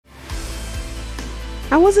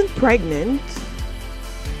I wasn't pregnant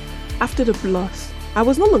after the loss. I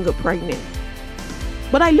was no longer pregnant,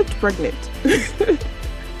 but I looked pregnant.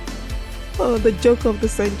 Oh, the joke of the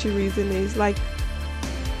century, isn't it? It's like,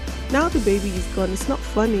 now the baby is gone. It's not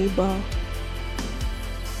funny, but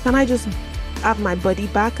can I just have my body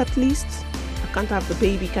back at least? I can't have the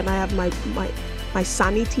baby. Can I have my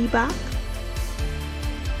sanity back?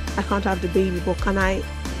 I can't have the baby, but can I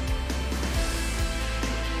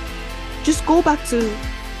just go back to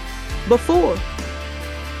before?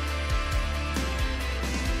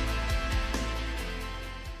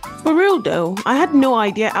 For real though, I had no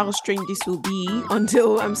idea how strange this will be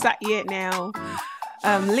until I'm sat here now,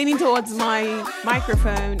 leaning towards my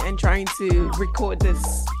microphone and trying to record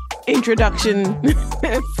this introduction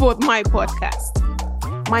for my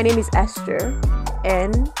podcast. My name is Esther,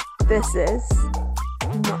 and this is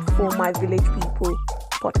Not For My Village People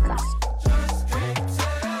podcast.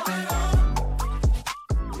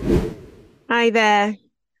 Hi there.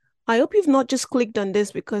 I hope you've not just clicked on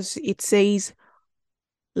this because it says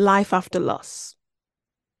Life After Loss.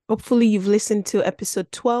 Hopefully you've listened to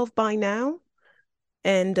episode 12 by now,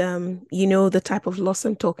 and you know the type of loss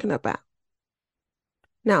I'm talking about.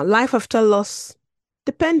 Now, life after loss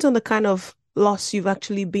depends on the kind of loss you've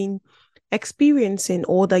actually been experiencing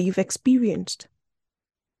or that you've experienced.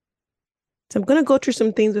 So I'm going to go through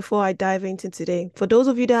some things before I dive into today. For those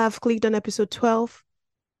of you that have clicked on episode 12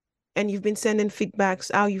 and you've been sending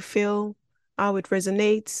feedbacks, how you feel, how it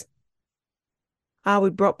resonates, how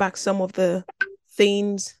it brought back some of the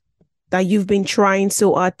things that you've been trying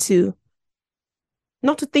so hard to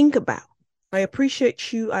not to think about. I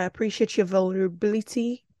appreciate you. I appreciate your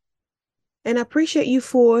vulnerability, and I appreciate you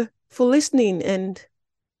for listening. And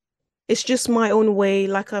it's just my own way.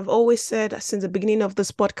 Like I've always said since the beginning of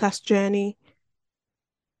this podcast journey,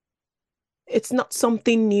 it's not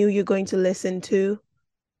something new you're going to listen to.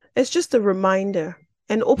 It's just a reminder.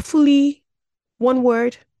 And hopefully, one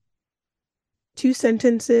word, 2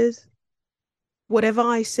 sentences, whatever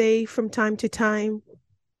I say from time to time,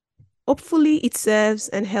 hopefully it serves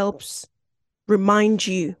and helps remind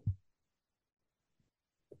you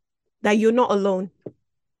that you're not alone.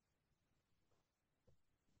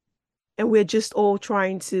 And we're just all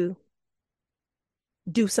trying to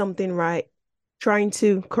do something right, trying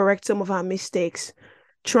to correct some of our mistakes,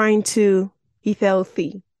 trying to eat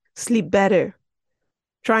healthy, sleep better,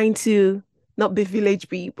 trying to not be village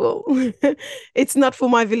people. It's not for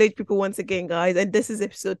my village people once again, guys. And this is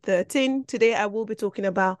episode 13. Today I will be talking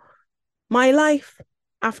about my life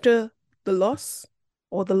after the loss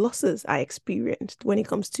or the losses I experienced when it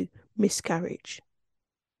comes to miscarriage.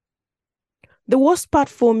 The worst part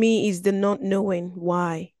for me is the not knowing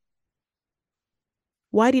why.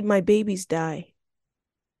 Why did my babies die?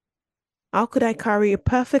 How could I carry a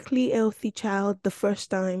perfectly healthy child the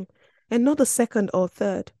first time and not the second or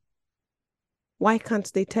third? Why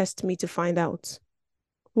can't they test me to find out?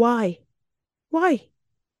 Why? Why?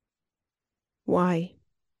 Why?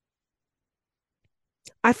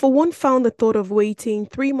 I, for one, found the thought of waiting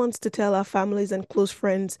 3 months to tell our families and close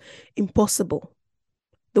friends impossible.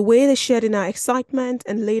 The way they shared in our excitement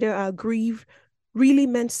and later our grief really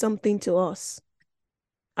meant something to us.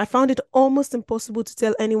 I found it almost impossible to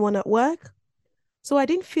tell anyone at work, so I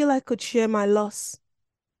didn't feel I could share my loss.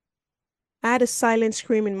 I had a silent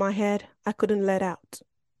scream in my head I couldn't let out.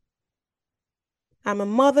 I'm a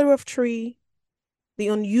mother of 3. The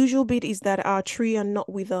unusual bit is that our 3 are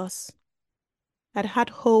not with us. I'd had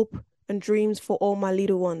hope and dreams for all my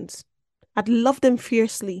little ones. I'd loved them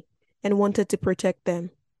fiercely and wanted to protect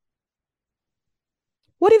them.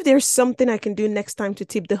 What if there's something I can do next time to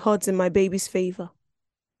tip the odds in my baby's favor?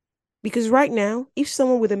 Because right now, if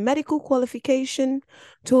someone with a medical qualification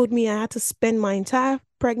told me I had to spend my entire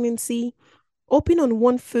pregnancy upping on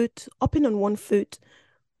one foot,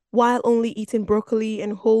 while only eating broccoli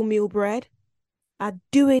and wholemeal bread, I'd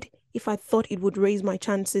do it if I thought it would raise my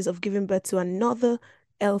chances of giving birth to another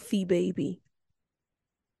healthy baby.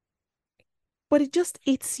 But it just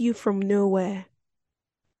hits you from nowhere.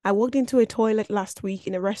 I walked into a toilet last week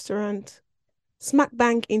in a restaurant, smack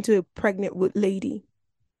bang into a pregnant lady.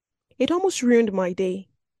 It almost ruined my day.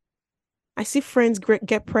 I see friends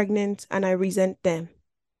get pregnant and I resent them.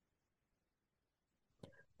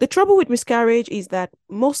 The trouble with miscarriage is that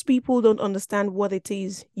most people don't understand what it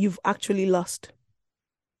is you've actually lost.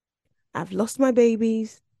 I've lost my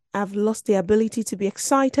babies. I've lost the ability to be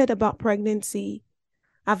excited about pregnancy.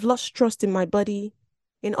 I've lost trust in my body,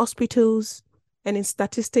 in hospitals, and in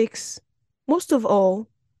statistics. Most of all,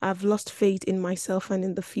 I've lost faith in myself and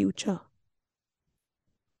in the future.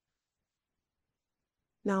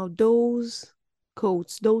 Now, those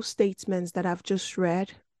quotes, those statements that I've just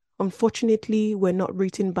read, unfortunately, were not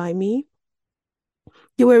written by me.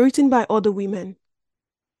 They were written by other women.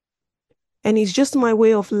 And it's just my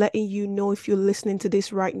way of letting you know, if you're listening to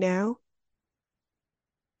this right now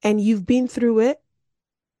and you've been through it,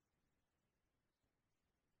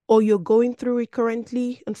 or you're going through it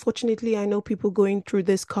currently. Unfortunately, I know people going through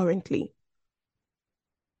this currently.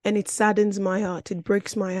 And it saddens my heart. It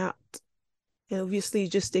breaks my heart. And obviously,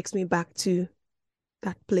 it just takes me back to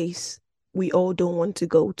that place we all don't want to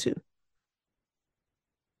go to.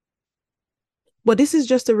 But this is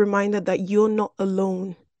just a reminder that you're not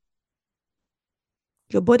alone.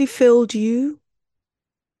 Your body failed you.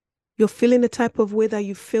 You're feeling the type of way that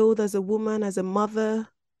you feel as a woman, as a mother,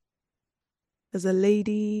 as a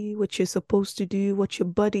lady, what you're supposed to do, what your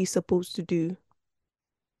body is supposed to do.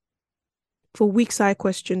 For weeks, I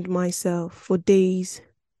questioned myself. For days,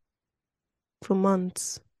 for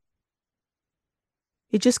months.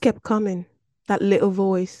 It just kept coming, that little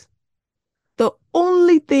voice. The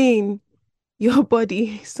only thing your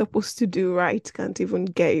body is supposed to do right can't even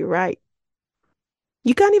get it right.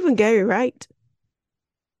 You can't even get it right.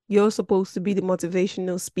 You're supposed to be the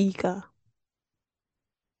motivational speaker.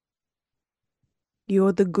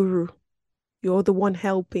 You're the guru. You're the one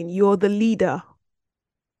helping. You're the leader.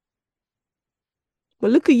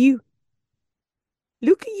 But look at you.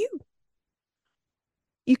 Look at you.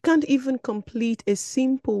 You can't even complete a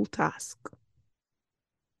simple task.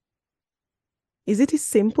 Is it as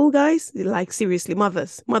simple, guys? Like, seriously,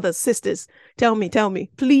 mothers, sisters, tell me,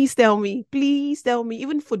 please tell me,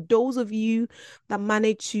 even for those of you that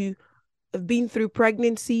manage to have been through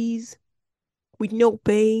pregnancies with no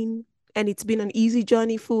pain and it's been an easy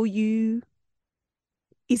journey for you.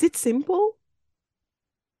 Is it simple?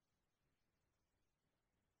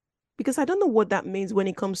 Because I don't know what that means when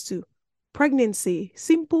it comes to pregnancy.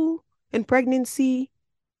 Simple and pregnancy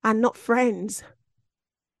are not friends.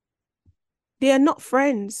 They are not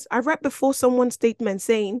friends. I read before someone's statement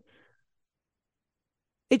saying,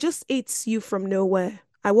 it just eats you from nowhere.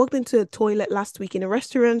 I walked into a toilet last week in a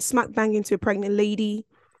restaurant, smack bang into a pregnant lady.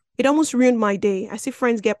 It almost ruined my day. I see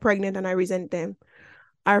friends get pregnant and I resent them.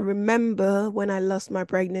 I remember when I lost my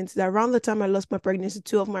pregnancy, around the time I lost my pregnancy,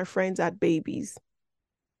 two of my friends had babies.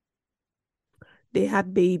 They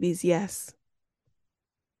had babies, yes.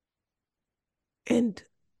 And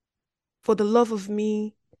for the love of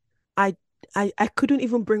me, I I couldn't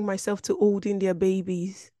even bring myself to holding their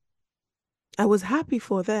babies. I was happy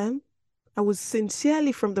for them. I was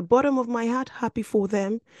sincerely from the bottom of my heart happy for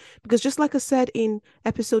them because just like I said in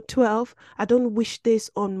episode 12, I don't wish this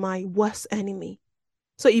on my worst enemy.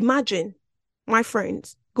 So imagine my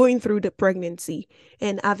friends going through the pregnancy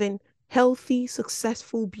and having healthy,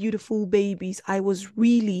 successful, beautiful babies. I was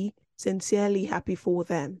really sincerely happy for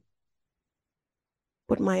them.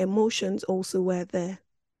 But my emotions also were there.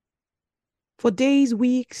 For days,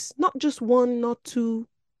 weeks, not just one, not two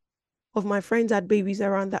of my friends had babies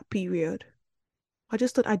around that period. I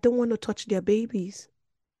just thought I don't want to touch their babies.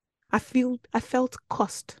 I felt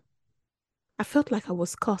cussed. I felt like I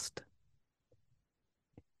was cussed.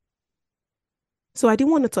 So I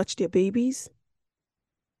didn't want to touch their babies.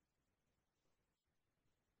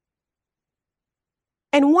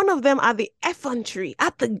 And one of them had the effrontery,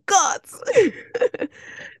 had the guts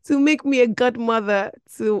to make me a godmother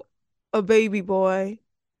to a baby boy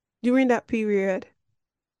during that period.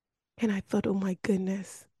 And I thought, oh my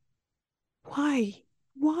goodness, why?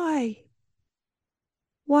 Why?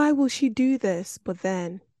 Why will she do this? But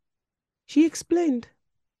then she explained.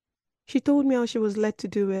 She told me how she was led to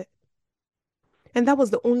do it. And that was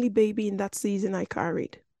the only baby in that season I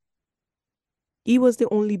carried. He was the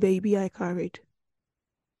only baby I carried.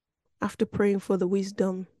 After praying for the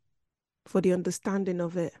wisdom, for the understanding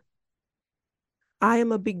of it. I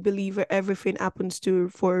am a big believer everything happens to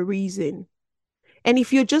for a reason. And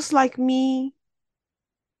if you're just like me,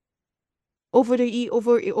 over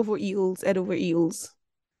eels, head over eels,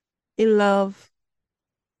 in love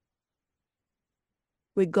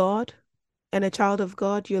with God and a child of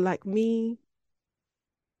God, you're like me.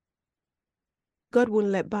 God won't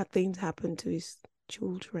let bad things happen to his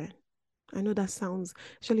children. I know that sounds,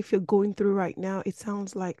 especially if you're going through right now, it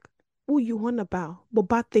sounds like, oh, you want about, but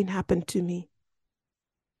bad thing happened to me.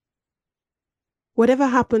 Whatever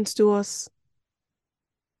happens to us,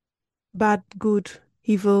 bad, good,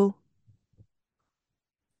 evil,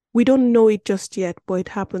 we don't know it just yet, but it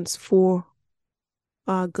happens for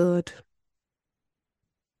our good.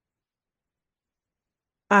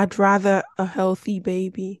 I'd rather a healthy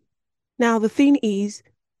baby. Now, the thing is,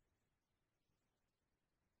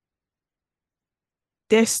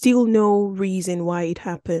 there's still no reason why it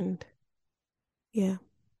happened. Yeah.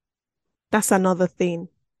 That's another thing.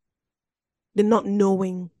 The not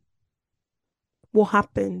knowing what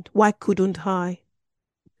happened. Why couldn't I?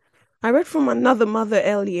 I read from another mother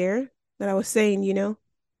earlier that I was saying,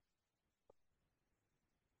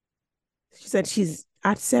 she said she's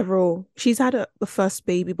had a first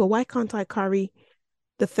baby, but why can't I carry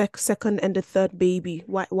the second and the third baby?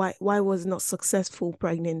 Why was not successful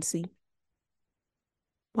pregnancy?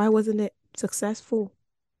 Why wasn't it successful?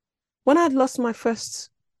 When I had lost my first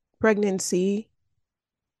pregnancy,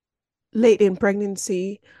 late in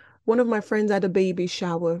pregnancy, one of my friends had a baby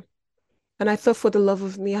shower. And I thought for the love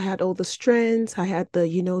of me, I had all the strength. I had the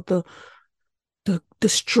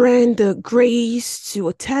strength, the grace to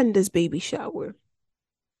attend this baby shower,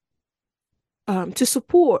 to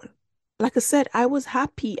support. Like I said, I was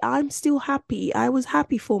happy. I'm still happy. I was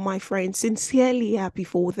happy for my friends, sincerely happy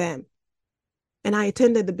for them. And I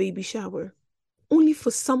attended the baby shower only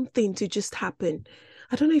for something to just happen.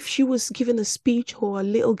 I don't know if she was giving a speech or a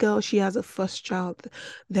little girl, she has a first child.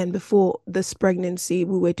 Then before this pregnancy,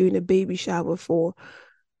 we were doing a baby shower for,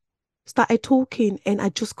 started talking and I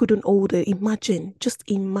just couldn't hold it. Imagine, just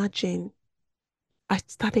imagine. I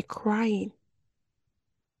started crying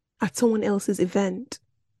at someone else's event.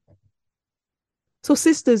 So,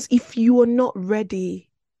 sisters, if you are not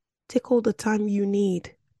ready, take all the time you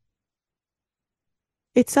need.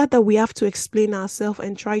 It's sad that we have to explain ourselves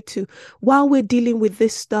and try to, while we're dealing with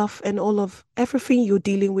this stuff and all of everything you're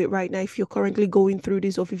dealing with right now, if you're currently going through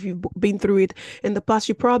this or if you've been through it in the past,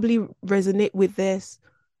 you probably resonate with this.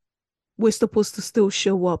 We're supposed to still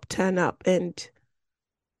show up, turn up. And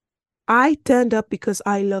I turned up because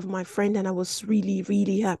I love my friend and I was really,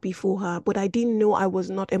 really happy for her, but I didn't know I was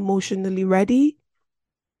not emotionally ready.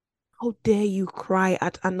 How dare you cry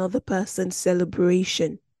at another person's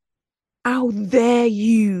celebration? How dare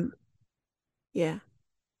you? Yeah,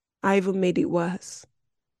 I even made it worse.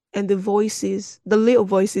 And the voices, the little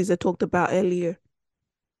voices I talked about earlier,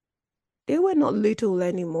 they were not little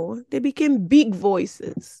anymore. They became big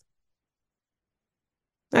voices.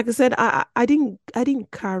 Like I said, I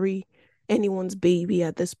didn't carry anyone's baby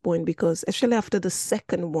at this point because especially after the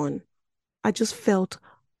second one, I just felt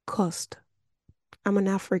cursed. I'm an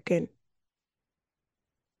African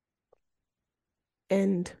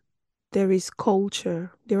and there is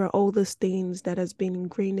culture. There are all these things that has been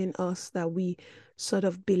ingrained in us that we sort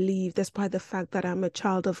of believe, despite the fact that I'm a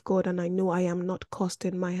child of God and I know I am not cursed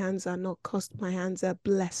and my hands are not cursed, my hands are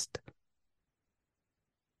blessed.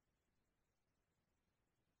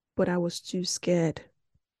 But I was too scared.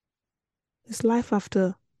 It's life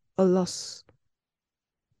after a loss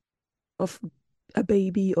of a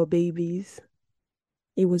baby or babies.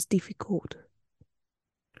 It was difficult.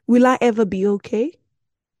 Will I ever be okay?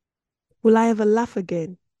 Will I ever laugh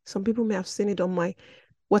again? Some people may have seen it on my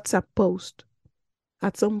WhatsApp post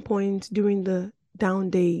at some point during the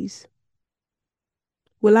down days.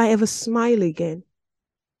 Will I ever smile again?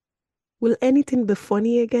 Will anything be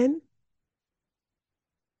funny again?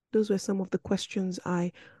 Those were some of the questions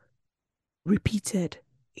I repeated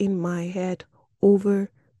in my head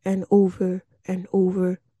over and over and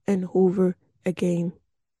over and over again.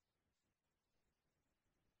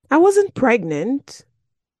 I wasn't pregnant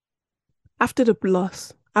after the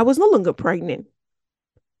loss. I was no longer pregnant,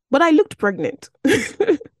 but I looked pregnant.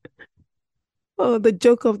 Oh, the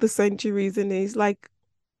joke of the century, isn't it? It's like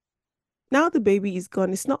now the baby is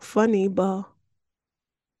gone. It's not funny, but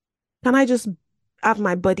can I just have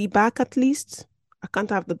my body back at least? I can't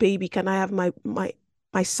have the baby. Can I have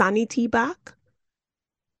my sanity back?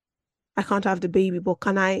 I can't have the baby, but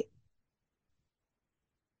can I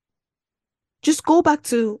just go back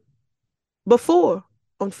to before?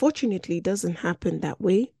 Unfortunately, it doesn't happen that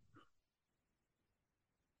way.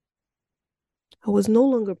 I was no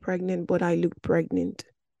longer pregnant, but I looked pregnant.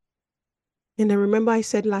 And I remember I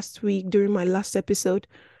said last week during my last episode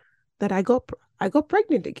that I got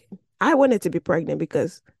pregnant again. I wanted to be pregnant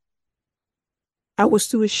because I was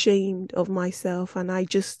too ashamed of myself and I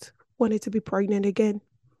just wanted to be pregnant again.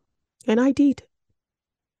 And I did.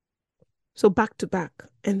 So back to back.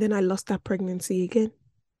 And then I lost that pregnancy again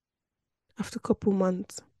after a couple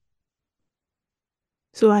months.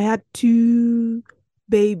 So I had two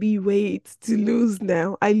baby weights to lose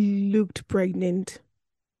now. I looked pregnant.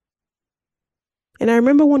 And I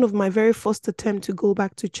remember one of my very first attempt to go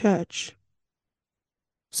back to church.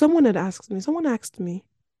 Someone asked me,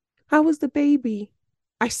 how was the baby?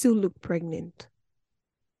 I still look pregnant.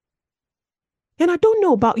 And I don't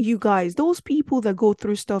know about you guys, those people that go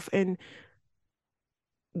through stuff and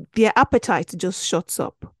their appetite just shuts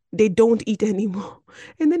up. They don't eat anymore.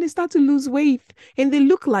 And then they start to lose weight and they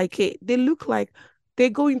look like it. They look like They're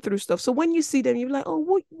going through stuff. So when you see them, you're like, oh,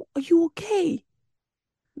 what, are you okay?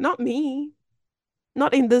 Not me.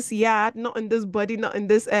 Not in this yard, not in this body, not in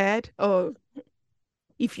this head. Oh,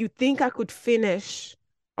 if you think I could finish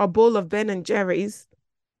a bowl of Ben and Jerry's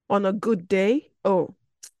on a good day, oh,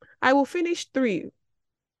 I will finish three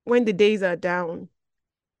when the days are down,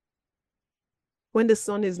 when the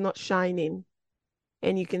sun is not shining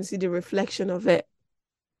and you can see the reflection of it,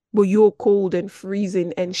 but you're cold and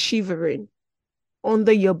freezing and shivering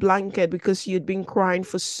under your blanket because you'd been crying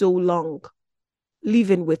for so long,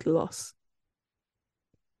 living with loss.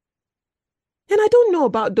 And I don't know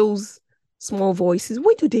about those small voices.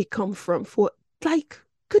 Where do they come from? For like,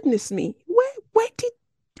 goodness me, where did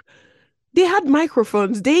they had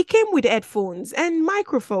microphones? They came with headphones and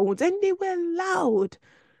microphones, and they were loud.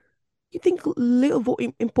 You think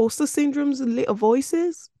imposter syndromes, little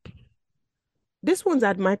voices? This one's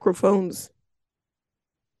had microphones.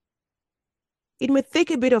 It may take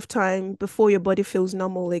a bit of time before your body feels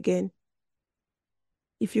normal again.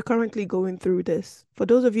 If you're currently going through this, for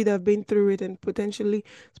those of you that have been through it and potentially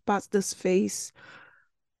past this phase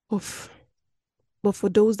of, but for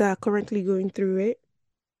those that are currently going through it,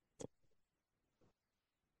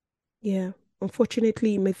 yeah,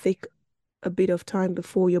 unfortunately, it may take a bit of time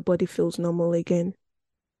before your body feels normal again.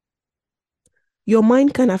 Your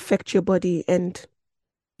mind can affect your body and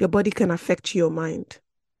your body can affect your mind.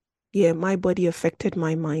 Yeah, my body affected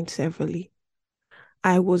my mind severely.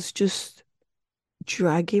 I was just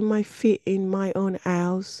dragging my feet in my own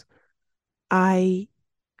house. I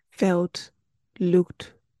felt,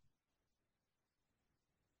 looked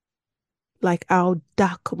like how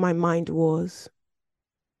dark my mind was.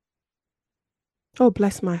 Oh,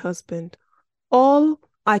 bless my husband. All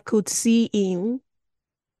I could see him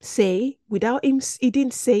say without him, he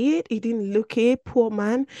didn't say it, he didn't look it, poor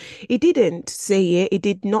man. He didn't say it, he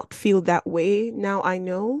did not feel that way. Now I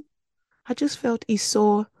know. I just felt he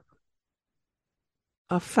saw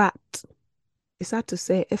a fat, is that to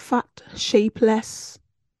say, a fat, shapeless,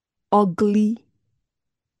 ugly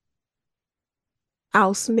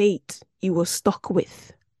housemate he was stuck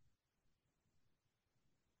with.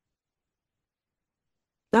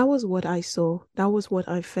 That was what I saw. That was what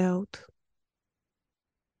I felt.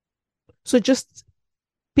 So just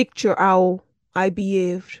picture how I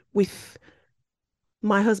behaved with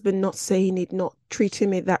my husband not saying it, not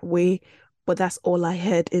treating me that way, but that's all I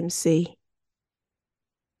heard him say.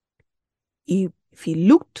 If he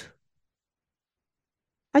looked,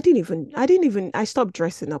 I stopped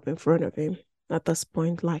dressing up in front of him at this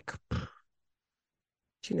point, like,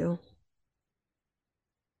 you know.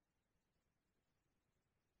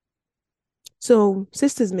 So,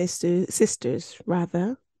 sisters,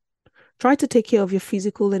 rather, try to take care of your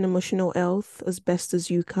physical and emotional health as best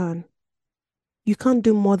as you can. You can't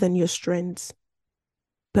do more than your strengths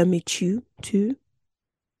permit you to.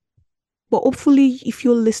 But hopefully, if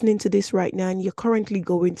you're listening to this right now and you're currently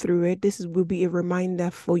going through it, will be a reminder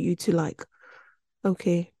for you to like,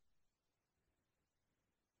 okay,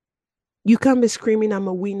 you can't be screaming, I'm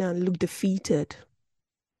a winner and look defeated.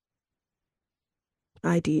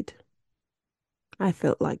 I did. I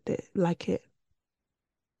felt like it.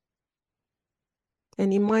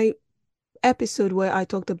 And in my episode where I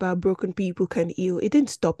talked about broken people can heal, it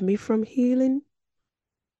didn't stop me from healing.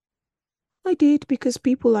 I did because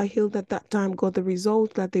people I healed at that time got the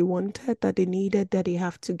result that they wanted, that they needed, that they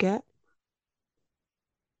have to get.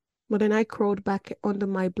 But then I crawled back under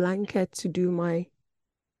my blanket to do my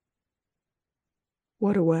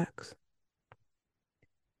waterworks.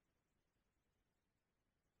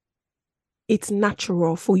 It's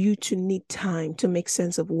natural for you to need time to make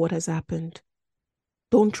sense of what has happened.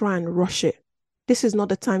 Don't try and rush it. This is not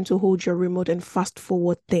the time to hold your remote and fast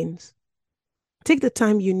forward things. Take the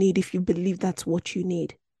time you need if you believe that's what you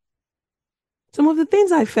need. Some of the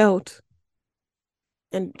things I felt,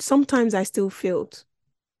 and sometimes I still felt.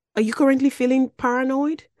 Are you currently feeling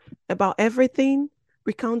paranoid about everything?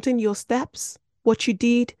 Recounting your steps, what you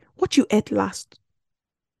did, what you ate last?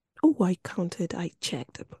 Oh, I counted, I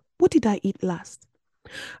checked. What did I eat last?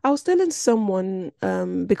 I was telling someone,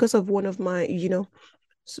 because of one of my,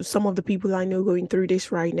 some of the people I know going through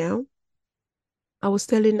this right now. I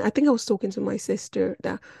think I was talking to my sister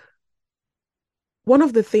that one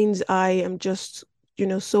of the things I am just,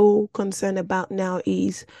 so concerned about now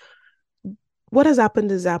is what has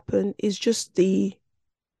happened is just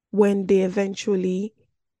when they eventually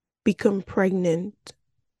become pregnant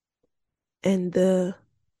and the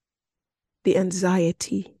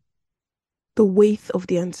anxiety, the weight of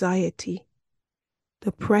the anxiety,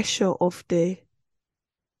 the pressure of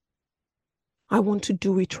I want to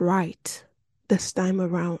do it right this time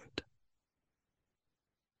around.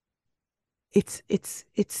 it's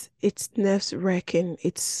nerves wracking.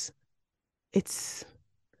 It's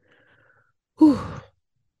whew.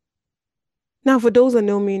 Now for those that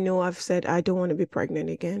know me know I've said I don't want to be pregnant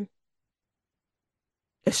again.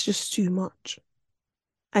 It's just too much.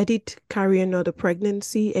 I did carry another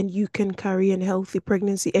pregnancy, and you can carry a healthy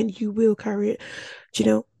pregnancy, and you will carry it. Do you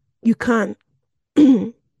know, you can.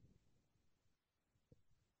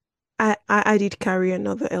 I did carry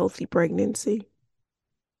another healthy pregnancy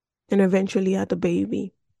and eventually had a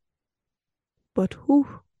baby. But who,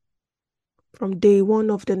 from day one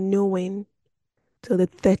of the knowing till the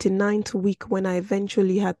 39th week when I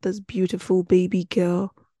eventually had this beautiful baby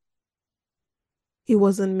girl, it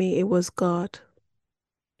wasn't me, it was God.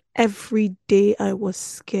 Every day I was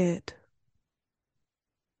scared.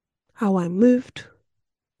 How I moved,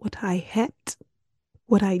 what I had,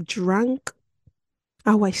 what I drank,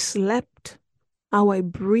 how I slept, how I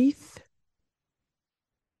breathed,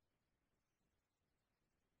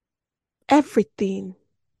 everything,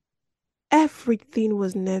 everything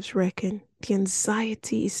was nerves wracking. The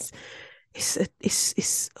anxiety is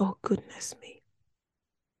oh goodness me.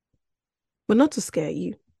 But not to scare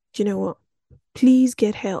you. Do you know what? Please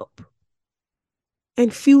get help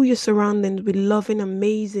and fill your surroundings with loving,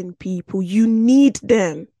 amazing people. You need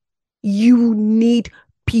them. You need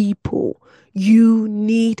people. You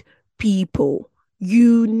need people.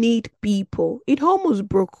 You need people. It almost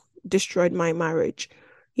destroyed my marriage.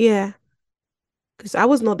 Yeah. Because I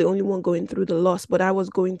was not the only one going through the loss, but I was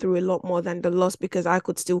going through a lot more than the loss because I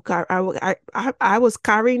could still carry, I was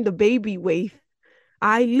carrying the baby weight.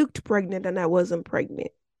 I looked pregnant and I wasn't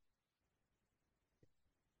pregnant.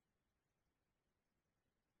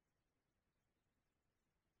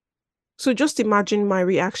 So just imagine my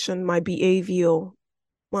reaction, my behavior,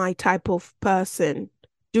 my type of person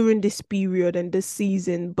during this period and this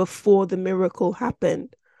season before the miracle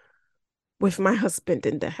happened with my husband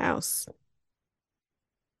in the house.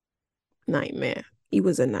 Nightmare. It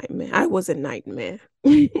was a nightmare. I was a nightmare.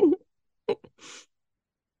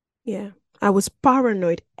 Yeah. I was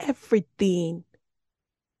paranoid, everything.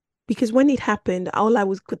 Because when it happened, all I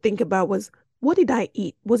was could think about was, what did I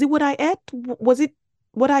eat? Was it what I ate? Was it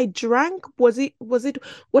what I drank? Was it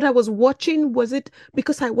what I was watching? Was it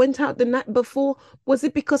because I went out the night before? Was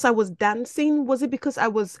it because I was dancing? Was it because I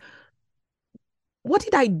was what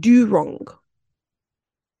did I do wrong?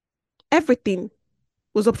 Everything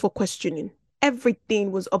was up for questioning.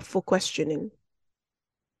 Everything was up for questioning.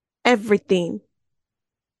 Everything.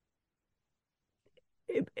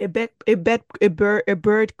 A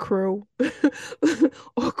bird crow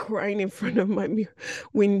or crying in front of my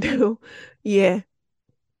window. Yeah,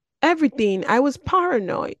 everything. I was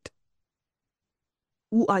paranoid.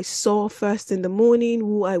 Who I saw first in the morning,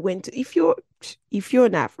 who I went to. If you're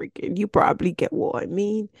an African, you probably get what I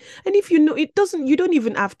mean. And if you know, it doesn't. You don't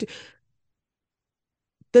even have to.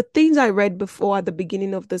 The things I read before at the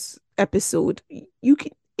beginning of this episode, you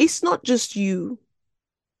can. It's not just you.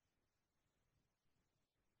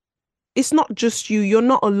 It's not just you. You're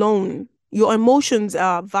not alone. Your emotions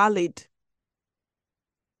are valid.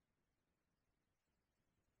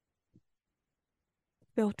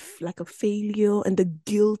 Felt like a failure and the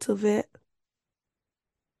guilt of it.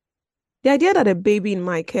 The idea that a baby in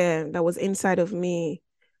my care that was inside of me,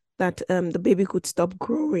 that the baby could stop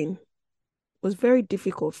growing was very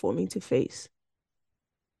difficult for me to face.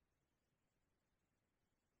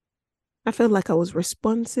 I felt like I was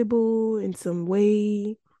responsible in some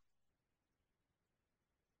way.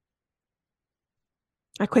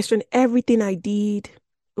 I questioned everything I did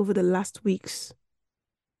over the last weeks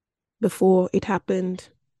before it happened.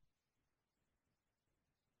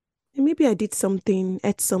 And maybe I did something,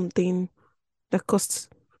 ate something that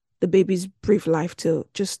cost the baby's brief life to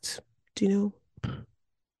just, you know,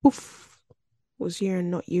 poof, was here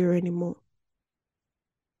and not here anymore.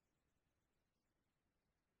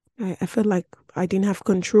 I felt like I didn't have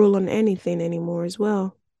control on anything anymore as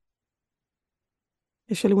well.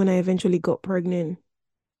 Especially when I eventually got pregnant.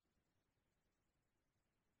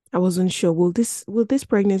 I wasn't sure, will this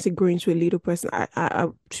pregnancy grow into a little person?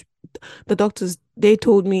 The doctors, they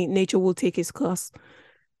told me nature will take its course.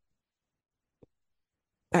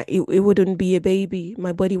 It wouldn't be a baby.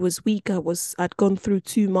 My body was weak. I'd gone through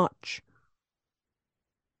too much.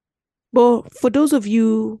 But for those of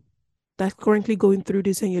you that's currently going through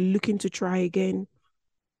this and you're looking to try again,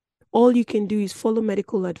 all you can do is follow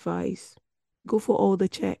medical advice. Go for all the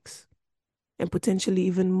checks and potentially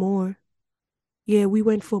even more. Yeah, we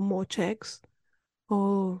went for more checks.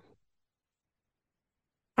 Oh,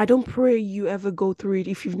 I don't pray you ever go through it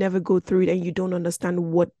if you've never go through it and you don't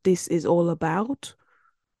understand what this is all about.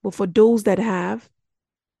 But for those that have,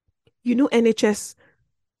 NHS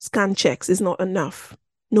scan checks is not enough.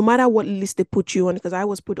 No matter what list they put you on, because I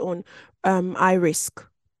was put on high risk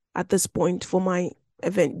at this point for my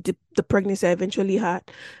the pregnancy I eventually had,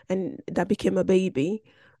 and that became a baby.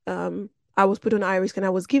 I was put on high risk, and I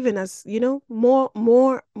was given, as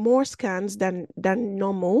more scans than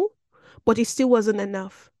normal, but it still wasn't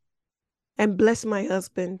enough. And bless my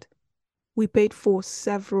husband, we paid for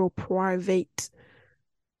several private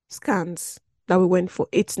scans that we went for.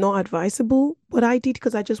 It's not advisable, but I did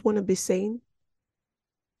because I just want to be sane.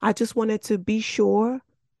 I just wanted to be sure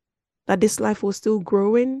that this life was still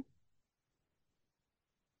growing.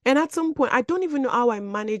 And at some point, I don't even know how I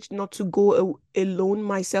managed not to go alone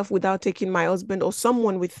myself without taking my husband or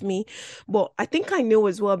someone with me. But I think I know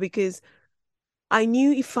as well, because I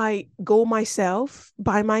knew if I go myself,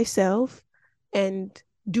 by myself, and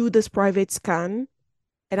do this private scan,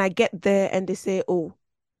 and I get there and they say, oh,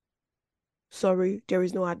 sorry, there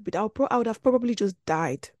is no heartbeat, I would have probably just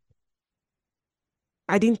died.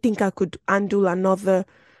 I didn't think I could handle another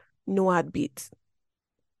no heartbeat.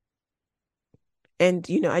 And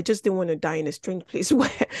I just didn't want to die in a strange place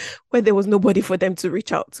where there was nobody for them to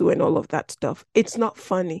reach out to and all of that stuff. It's not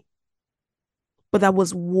funny, but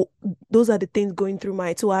those are the things going through my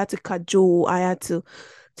head. So I had to cajole, I had to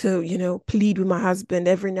plead with my husband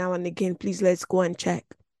every now and again, please, let's go and check.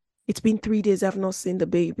 It's been 3 days, I've not seen the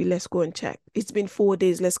baby, let's go and check. It's been 4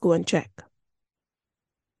 days, let's go and check.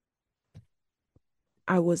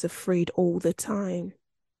 I was afraid all the time.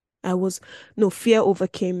 No, fear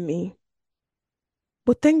overcame me.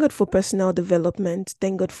 But thank God for personal development.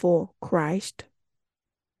 Thank God for Christ.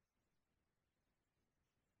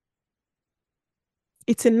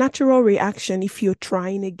 It's a natural reaction if you're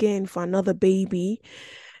trying again for another baby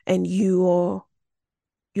and you're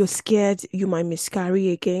scared you might miscarry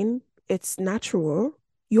again. It's natural.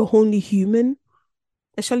 You're only human,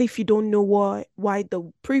 especially if you don't know why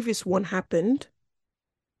the previous one happened.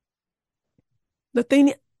 The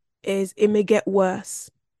thing is, it may get worse,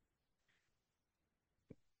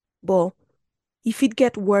 but if it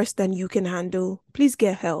gets worse than you can handle, please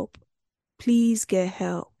get help. Please get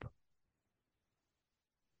help.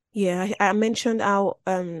 Yeah, I mentioned how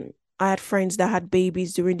I had friends that had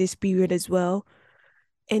babies during this period as well.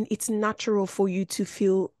 And it's natural for you to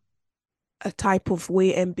feel a type of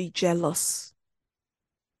way and be jealous.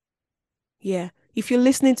 Yeah. If you're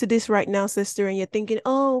listening to this right now, sister, and you're thinking,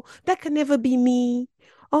 oh, that can never be me.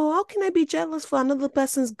 Oh, how can I be jealous for another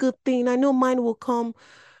person's good thing? I know mine will come.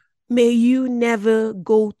 May you never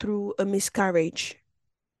go through a miscarriage,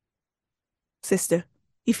 sister.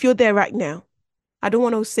 If you're there right now, I don't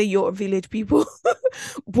want to say you're a village people,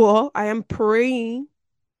 but I am praying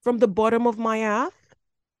from the bottom of my heart,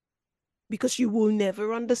 because you will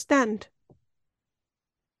never understand.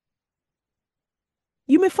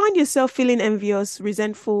 You may find yourself feeling envious,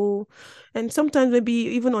 resentful, and sometimes maybe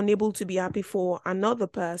even unable to be happy for another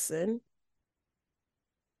person.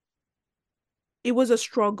 It was a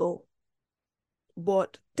struggle,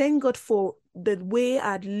 but thank God for the way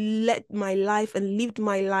I'd led my life and lived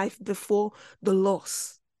my life before the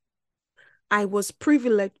loss. I was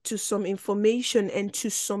privileged to some information and to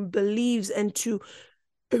some beliefs and to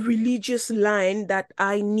a religious line that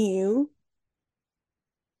I knew.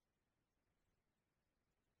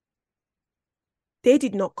 They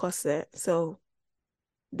did not cause it, so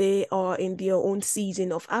they are in their own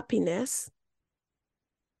season of happiness.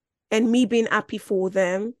 And me being happy for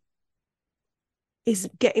them is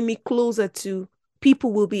getting me closer to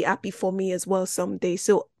people will be happy for me as well someday.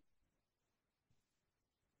 So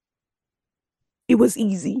it was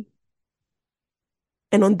easy.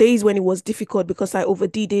 And on days when it was difficult because I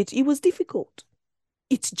overdid it, it was difficult.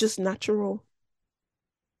 It's just natural.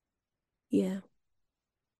 Yeah.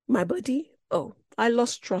 My body, oh, I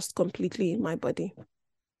lost trust completely in my body.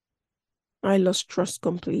 I lost trust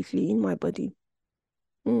completely in my body.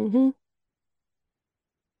 Mm-hmm.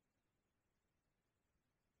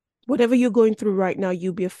 Whatever you're going through right now,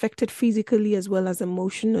 you'll be affected physically as well as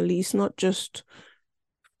emotionally. It's not just.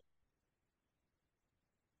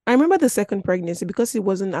 I remember the second pregnancy because it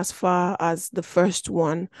wasn't as far as the first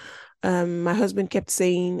one. My husband kept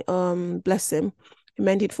saying, bless him, he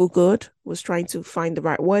meant it for good, was trying to find the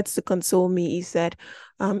right words to console me. He said,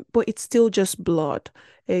 but it's still just blood.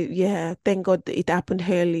 Yeah, thank God it happened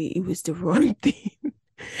early. It was the wrong thing.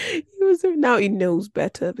 Now he knows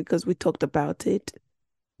better because we talked about it.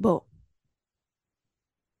 But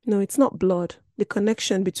no, it's not blood. The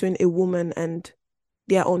connection between a woman and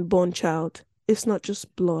their unborn child, it's not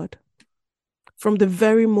just blood. From the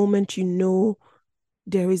very moment you know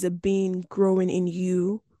there is a being growing in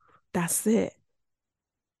you, that's it.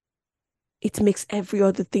 it makes every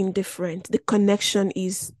other thing different. The connection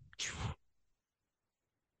is,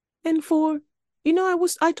 and for,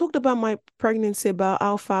 I talked about my pregnancy, about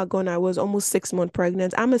how far gone I was, almost 6 months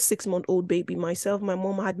pregnant. I'm a 6-month-old baby myself. My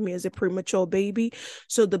mom had me as a premature baby.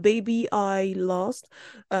 So the baby I lost,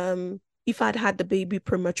 if I'd had the baby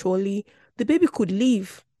prematurely, the baby could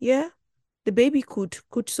live. Yeah, the baby could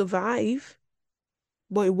survive,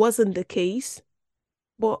 but it wasn't the case.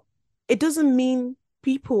 But it doesn't mean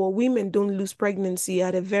people or women don't lose pregnancy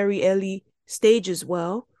at a very early stage as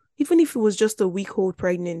well. Even if it was just a week old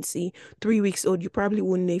pregnancy, 3 weeks old, you probably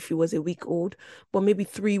wouldn't know if it was a week old, but maybe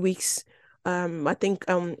 3 weeks. I think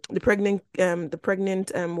the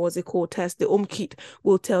pregnant what's it called test, the home kit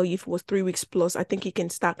will tell you if it was 3 weeks plus. I think you can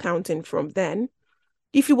start counting from then.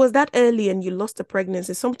 If it was that early and you lost a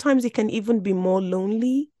pregnancy, sometimes it can even be more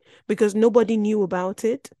lonely because nobody knew about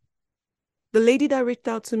it. The lady that reached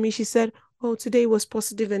out to me, she said, "Oh, today was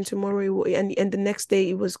positive and tomorrow and the next day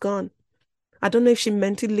it was gone." I don't know if she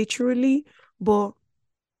meant it literally, but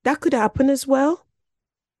that could happen as well.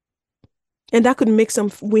 And that could make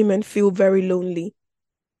some women feel very lonely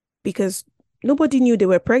because nobody knew they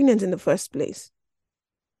were pregnant in the first place.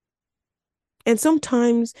 And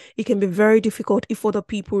sometimes it can be very difficult if other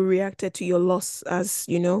people reacted to your loss as,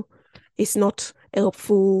 it's not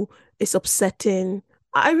helpful, it's upsetting.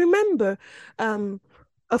 I remember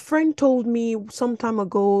a friend told me some time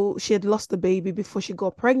ago she had lost a baby before she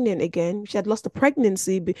got pregnant again. She had lost a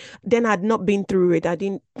pregnancy, then I'd not been through it. I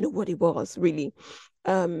didn't know what it was really.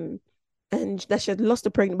 Um, and that she had lost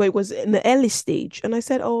a pregnant, but it was in the early stage. And I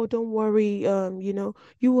said, "Oh, don't worry,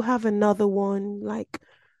 you will have another one." Like,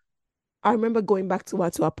 I remember going back to her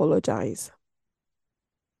to apologize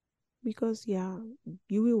because, yeah,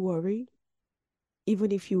 you will worry.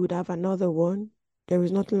 Even if you would have another one, there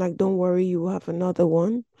is nothing like, don't worry, you will have another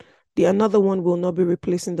one. The another one will not be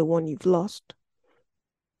replacing the one you've lost.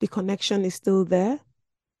 The connection is still there.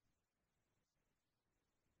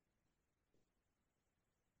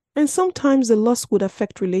 And sometimes the loss would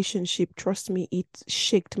affect relationship. Trust me, it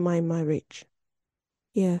shaked my marriage.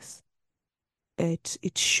 Yes,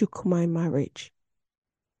 it shook my marriage.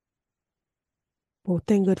 But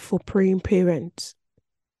thank God for praying parents.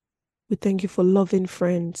 We thank you for loving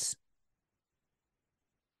friends.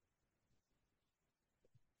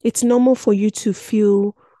 It's normal for you to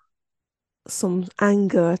feel some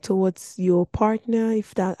anger towards your partner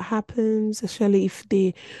if that happens, especially if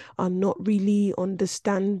they are not really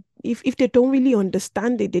understand, if they don't really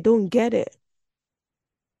understand it, they don't get it.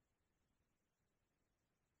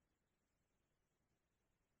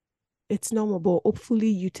 It's normal, but hopefully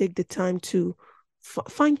you take the time to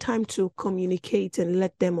find time to communicate and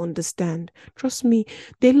let them understand. Trust me,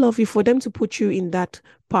 they love you. For them to put you in that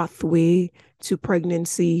pathway to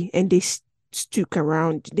pregnancy and they stuck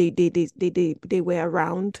around, they were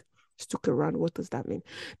around, stuck around. What does that mean?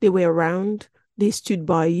 They were around, they stood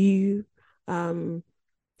by you, and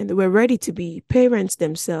they were ready to be parents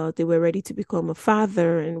themselves. They were ready to become a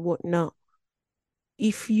father and whatnot.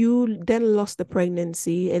 If you then lost the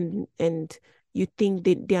pregnancy and you think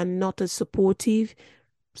that they are not as supportive,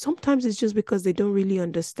 sometimes it's just because they don't really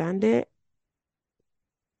understand it.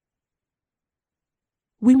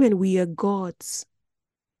 Women, we are gods.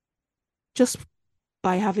 Just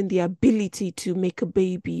by having the ability to make a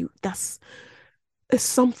baby, that's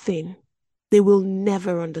something they will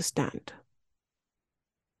never understand.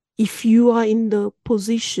 If you are in the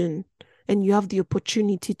position and you have the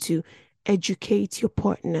opportunity to educate your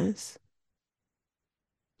partners,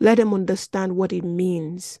 let them understand what it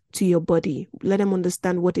means to your body. Let them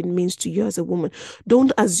understand what it means to you as a woman.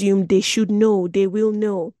 Don't assume they should know, they will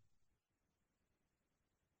know.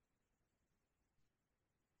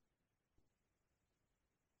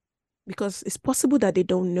 Because it's possible that they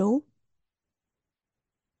don't know.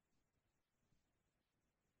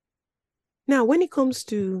 Now, when it comes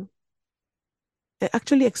to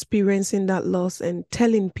actually experiencing that loss and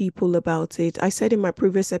telling people about it, I said in my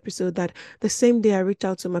previous episode that the same day I reached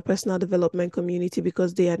out to my personal development community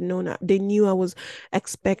because they had known, they knew I was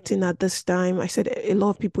expecting at this time. I said a lot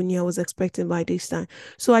of people knew I was expecting by this time.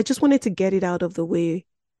 So I just wanted to get it out of the way.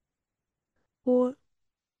 Or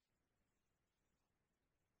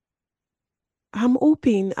I'm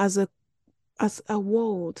hoping as a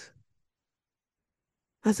world,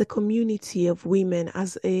 as a community of women,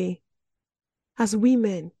 as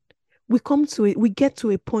women, we get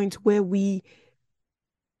to a point where we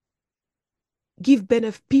give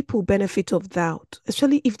people benefit of doubt,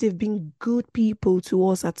 especially if they've been good people to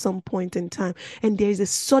us at some point in time, and there is a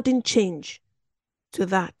sudden change to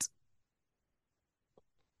that.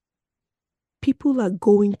 People are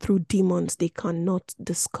going through demons they cannot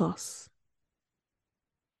discuss.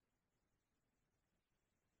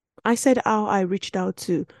 I said how I reached out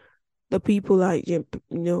to the people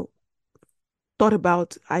thought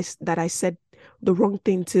about that I said the wrong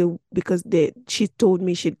thing to because she told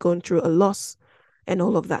me she'd gone through a loss and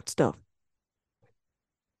all of that stuff.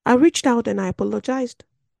 I reached out and I apologized.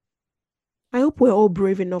 I hope we're all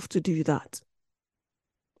brave enough to do that.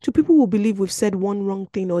 To people who believe we've said one wrong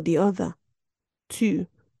thing or the other, too,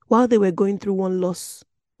 while they were going through one loss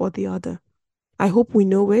or the other. I hope we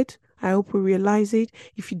know it. I hope we realize it.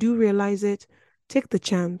 If you do realize it, take the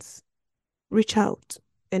chance, reach out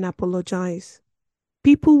and apologize.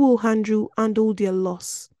 People will handle their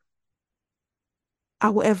loss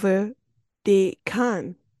however they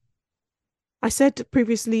can. I said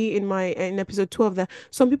previously in episode 12 that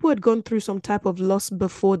some people had gone through some type of loss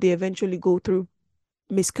before they eventually go through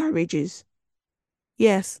miscarriages.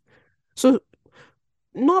 Yes. So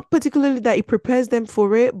not particularly that it prepares them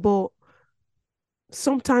for it, but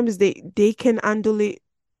sometimes they can handle it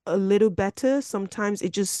a little better. Sometimes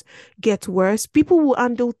it just gets worse. People will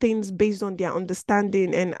handle things based on their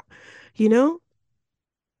understanding, and you know,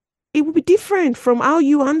 it will be different from how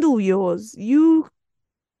you handle yours. It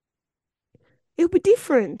will be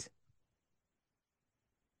different.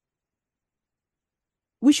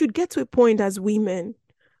 We should get to a point as women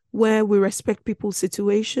where we respect people's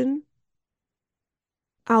situation,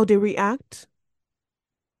 how they react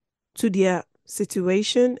to their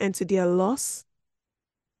situation and to their loss.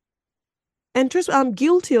 And trust me, I'm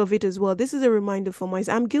guilty of it as well. This is a reminder for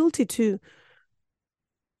myself. I'm guilty too.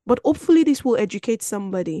 But hopefully, this will educate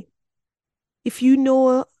somebody. If you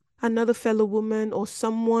know another fellow woman or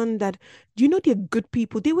someone that you know they're good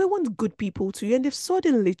people, they were once good people to you and they've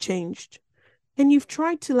suddenly changed. And you've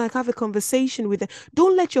tried to like have a conversation with them.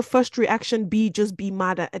 Don't let your first reaction be just be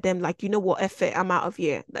mad at them, like, you know what, F it, I'm out of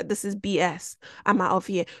here. Like, this is BS. I'm out of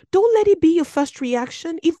here. Don't let it be your first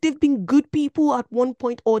reaction. If they've been good people at one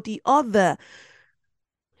point or the other,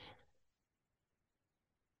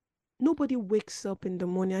 nobody wakes up in the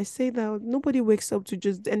morning. I say that nobody wakes up to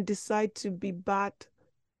just and decide to be bad,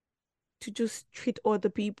 to just treat other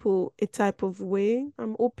people a type of way.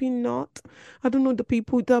 I'm hoping not. I don't know the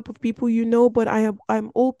people, type of people you know, but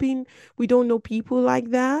I'm hoping we don't know people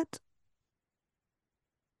like that.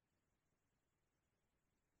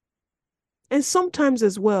 And sometimes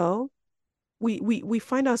as well, we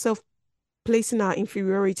find ourselves placing our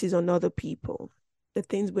inferiorities on other people, the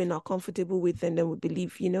things we're not comfortable with, and then we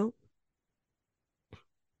believe,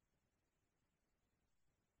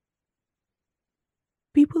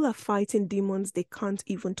 people are fighting demons they can't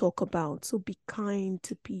even talk about. So be kind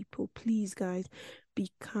to people. Please, guys,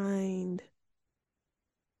 be kind.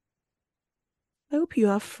 I hope you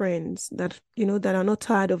have friends that, that are not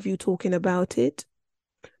tired of you talking about it.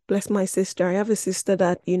 Bless my sister. I have a sister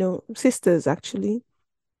that, sisters actually.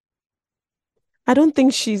 I don't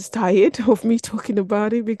think she's tired of me talking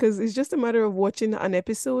about it because it's just a matter of watching an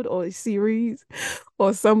episode or a series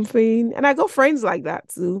or something. And I got friends like that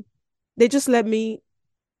too. They just let me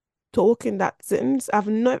talk in that sense. I've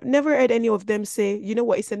never heard any of them say, you know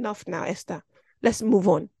what, it's enough now, Esther. Let's move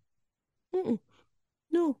on. Mm-mm.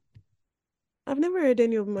 No, I've never heard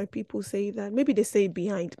any of my people say that. Maybe they say it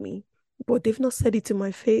behind me, but they've not said it to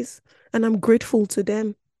my face. And I'm grateful to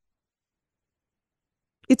them.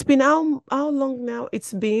 It's been how long now?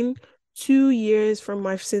 It's been 2 years from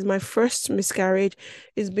my since my first miscarriage.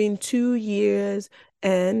 It's been 2 years,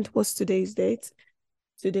 and what's today's date?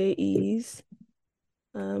 Today is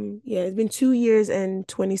yeah, it's been 2 years and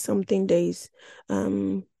 20 something days.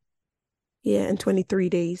 Yeah, and 23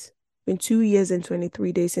 days. Been 2 years and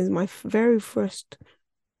 23 days since my very first.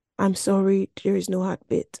 I'm sorry, there is no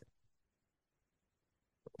heartbeat.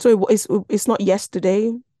 So it's not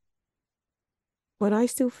yesterday, but I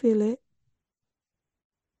still feel it.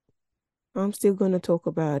 I'm still gonna talk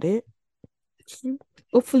about it.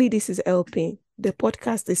 Hopefully, this is helping. The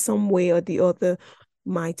podcast is some way or the other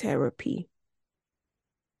my therapy.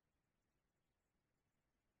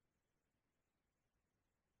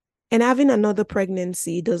 And having another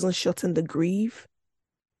pregnancy doesn't shorten the grief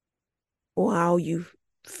or how you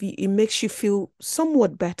feel. It makes you feel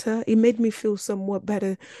somewhat better. It made me feel somewhat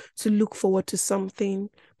better to look forward to something.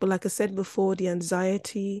 But like I said before, the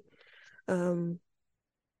anxiety, um,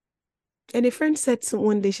 and a friend said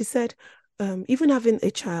one day, she said, even having a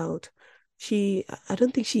child, I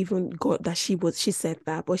don't think she even got that she said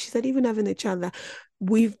that, but she said, even having a child, that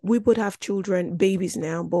we would have children, babies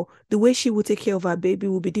now, but the way she would take care of our baby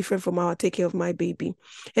will be different from how I take care of my baby.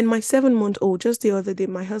 And my 7 month old, just the other day,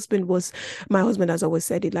 my husband has always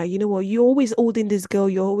said it, like, you know what, you're always holding this girl,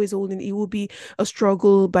 you're always holding, it will be a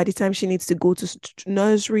struggle by the time she needs to go to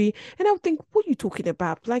nursery. And I would think, what are you talking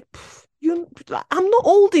about? Like, pff, I'm not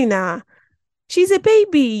holding her. She's a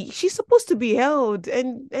baby. She's supposed to be held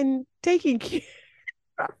and taken care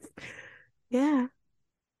of. Yeah.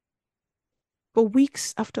 But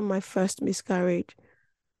weeks after my first miscarriage,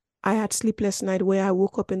 I had sleepless night where I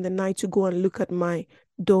woke up in the night to go and look at my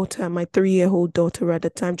daughter, my 3-year-old daughter at the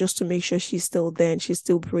time, just to make sure she's still there and she's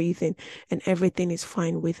still breathing and everything is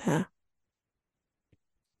fine with her.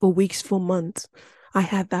 For weeks, for months, I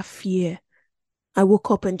had that fear. I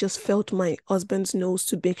woke up and just felt my husband's nose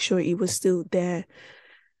to make sure he was still there.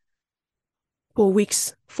 For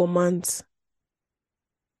weeks, for months.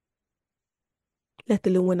 Let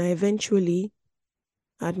alone when I eventually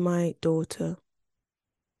had my daughter,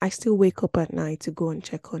 I still wake up at night to go and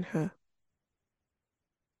check on her.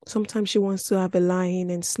 Sometimes she wants to have a lie-in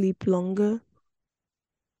and sleep longer.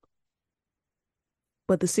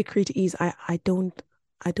 But the secret is I don't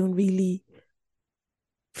really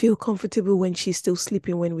feel comfortable when she's still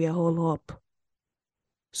sleeping when we are all up.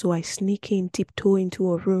 So I sneak in, tiptoe into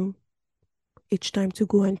her room each time to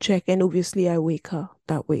go and check. And obviously I wake her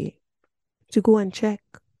that way to go and check.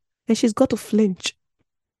 And she's got to flinch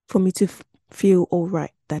for me to feel all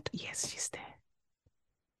right that, yes, she's there.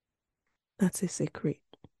 That's a secret.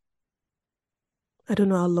 I don't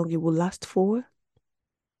know how long it will last for,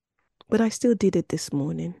 but I still did it this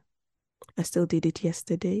morning. I still did it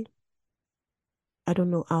yesterday. I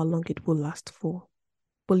don't know how long it will last for.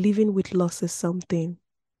 But living with loss is something.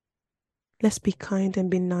 Let's be kind and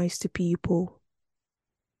be nice to people.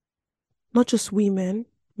 Not just women.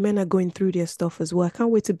 Men are going through their stuff as well. I can't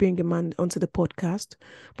wait to bring a man onto the podcast.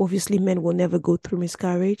 But obviously, men will never go through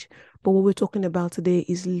miscarriage. But what we're talking about today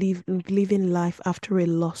is living life after a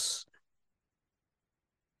loss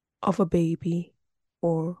of a baby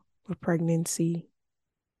or a pregnancy,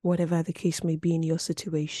 whatever the case may be in your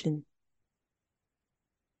situation.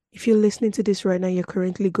 If you're listening to this right now, you're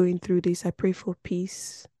currently going through this, I pray for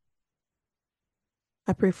peace.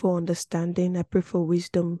 I pray for understanding. I pray for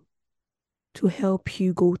wisdom to help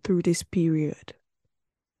you go through this period.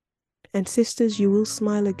 And sisters, you will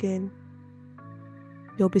smile again.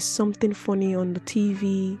 There'll be something funny on the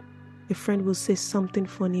TV. A friend will say something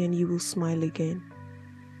funny and you will smile again.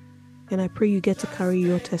 And I pray you get to carry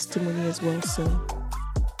your testimony as well soon.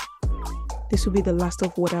 This will be the last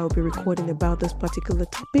of what I'll be recording about this particular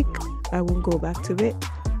topic. I won't go back to it.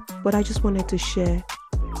 But I just wanted to share,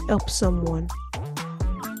 help someone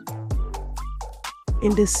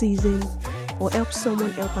in this season, or help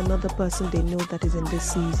someone help another person they know that is in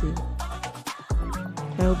this season.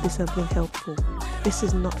 I hope this has been helpful. This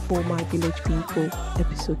is Not For My Village People,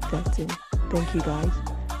 episode 13. Thank you guys.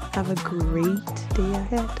 Have a great day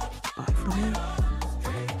ahead. Bye for now.